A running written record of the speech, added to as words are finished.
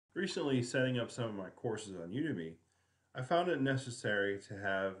Recently, setting up some of my courses on Udemy, I found it necessary to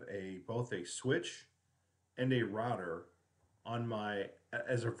have both a switch and a router on my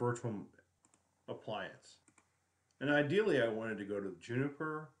as a virtual appliance. And ideally, I wanted to go to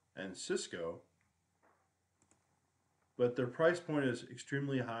Juniper and Cisco, but their price point is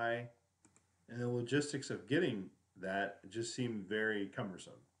extremely high, and the logistics of getting that just seemed very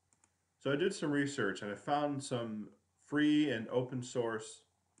cumbersome. So I did some research and I found some free and open source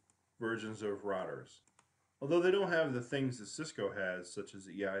versions of routers. Although they don't have the things that Cisco has, such as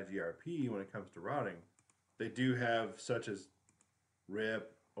EIGRP when it comes to routing, they do have such as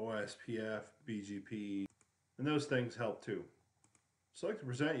RIP, OSPF, BGP, and those things help too. So I'd like to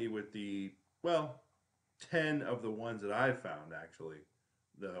present you with well, 10 of the ones that I've found actually,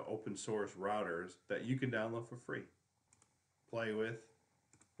 the open source routers that you can download for free, play with,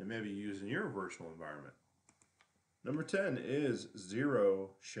 and maybe use in your virtual environment. Number 10 is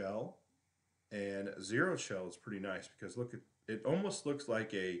Zero Shell. And Zero Shell is pretty nice because look at it almost looks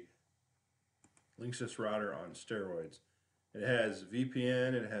like a Linksys router on steroids. It has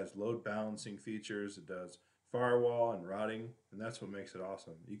VPN, it has load balancing features, it does firewall and routing, and that's what makes it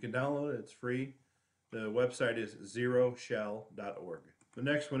awesome. You can download it, it's free. The website is zeroshell.org. The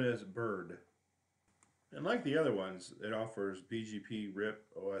next one is Bird. And like the other ones, it offers BGP, RIP,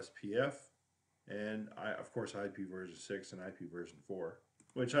 OSPF, and of course IP version 6 and IP version 4,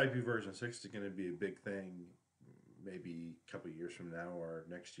 which IP version 6 is going to be a big thing maybe a couple years from now or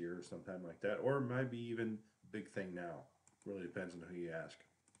next year or sometime like that, or it might be even a big thing now. Really depends on who you ask.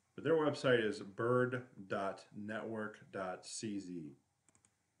 But their website is bird.network.cz.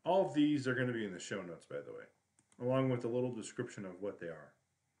 All of these are going to be in the show notes, by the way, along with a little description of what they are.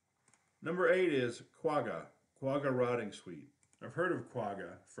 Number 8 is Quagga, Quagga Routing Suite. I've heard of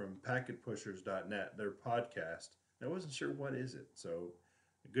Quagga from packetpushers.net, their podcast. I wasn't sure what is it, so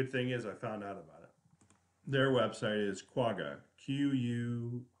the good thing is I found out about it. Their website is Quagga,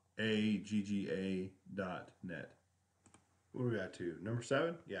 QUAGGA.net. What do we got to? Number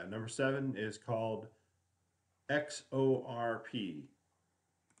 7? Yeah, number 7 is called XORP.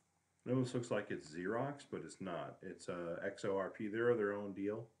 It almost looks like it's Xerox, but it's not. It's XORP. They're their own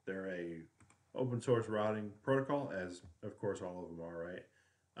deal. They're a open source routing protocol, as of course all of them are, right?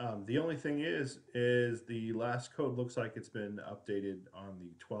 The only thing is the last code looks like it's been updated on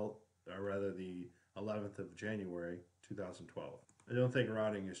the 12th, or rather the 11th of January 2012. I don't think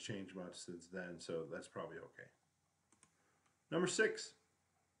routing has changed much since then, so that's probably okay. Number 6,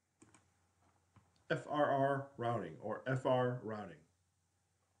 FRR routing or FR routing.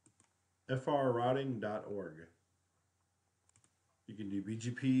 frrouting.org. You can do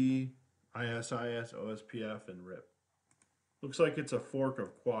BGP, ISIS, OSPF, and RIP. Looks like it's a fork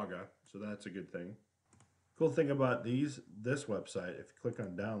of Quagga, so that's a good thing. Cool thing about this website, if you click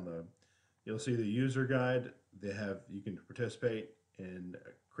on download, you'll see the user guide. You can participate in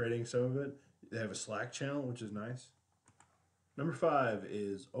creating some of it. They have a Slack channel, which is nice. Number 5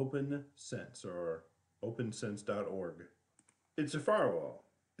 is OpenSense or opensense.org. It's a firewall.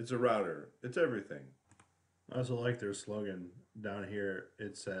 It's a router. It's everything. I also like their slogan down here.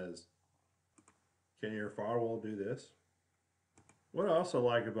 It says, "Can your firewall do this?" What I also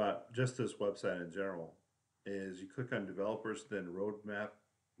like about just this website in general is you click on developers, then roadmap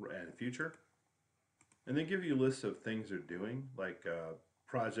and future, and they give you lists of things they're doing, like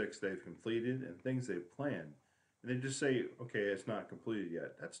projects they've completed and things they've planned. And they just say, okay, it's not completed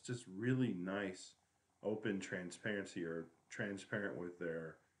yet. That's just really nice, open transparency or transparent with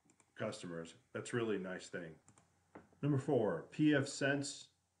their customers. That's really a nice thing. Number 4,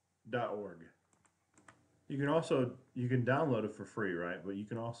 pfsense.org. You can download it for free, right? But you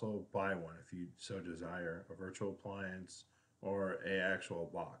can also buy one if you so desire, a virtual appliance or a actual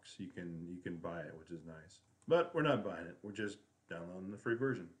box. You can buy it, which is nice. But we're not buying it. We're just downloading the free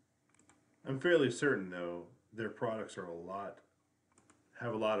version. I'm fairly certain though their products have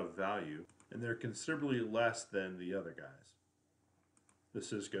a lot of value and they're considerably less than the other guys. The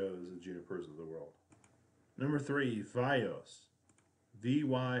Cisco's, the Junipers of the world. Number 3, Vyos.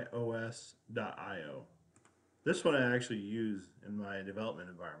 VYOS.io. This one I actually use in my development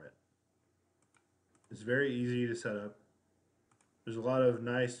environment. It's very easy to set up. There's a lot of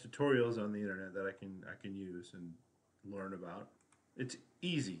nice tutorials on the internet that I can use and learn about. It's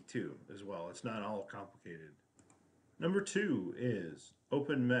easy too as well. It's not all complicated. Number 2 is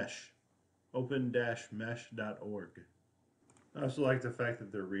OpenMesh, open-mesh.org. I also like the fact that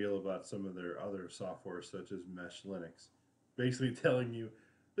they're real about some of their other software such as Mesh Linux. Basically telling you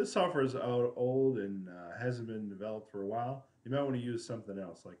this software is old and hasn't been developed for a while. You might want to use something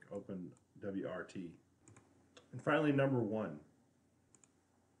else like OpenWRT. And finally, number 1,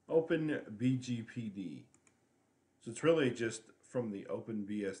 OpenBGPD. So it's really just from the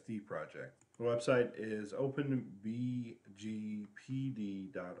OpenBSD project. The website is openbgpd.org.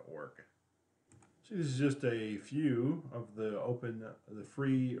 So this is just a few of the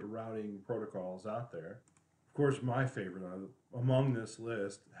free routing protocols out there. Of course, my favorite among this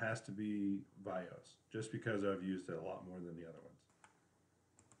list has to be Vios, just because I've used it a lot more than the other ones.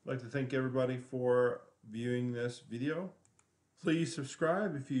 I'd like to thank everybody for viewing this video. Please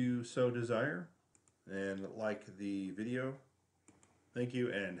subscribe if you so desire, and like the video. Thank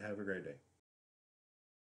you, and have a great day.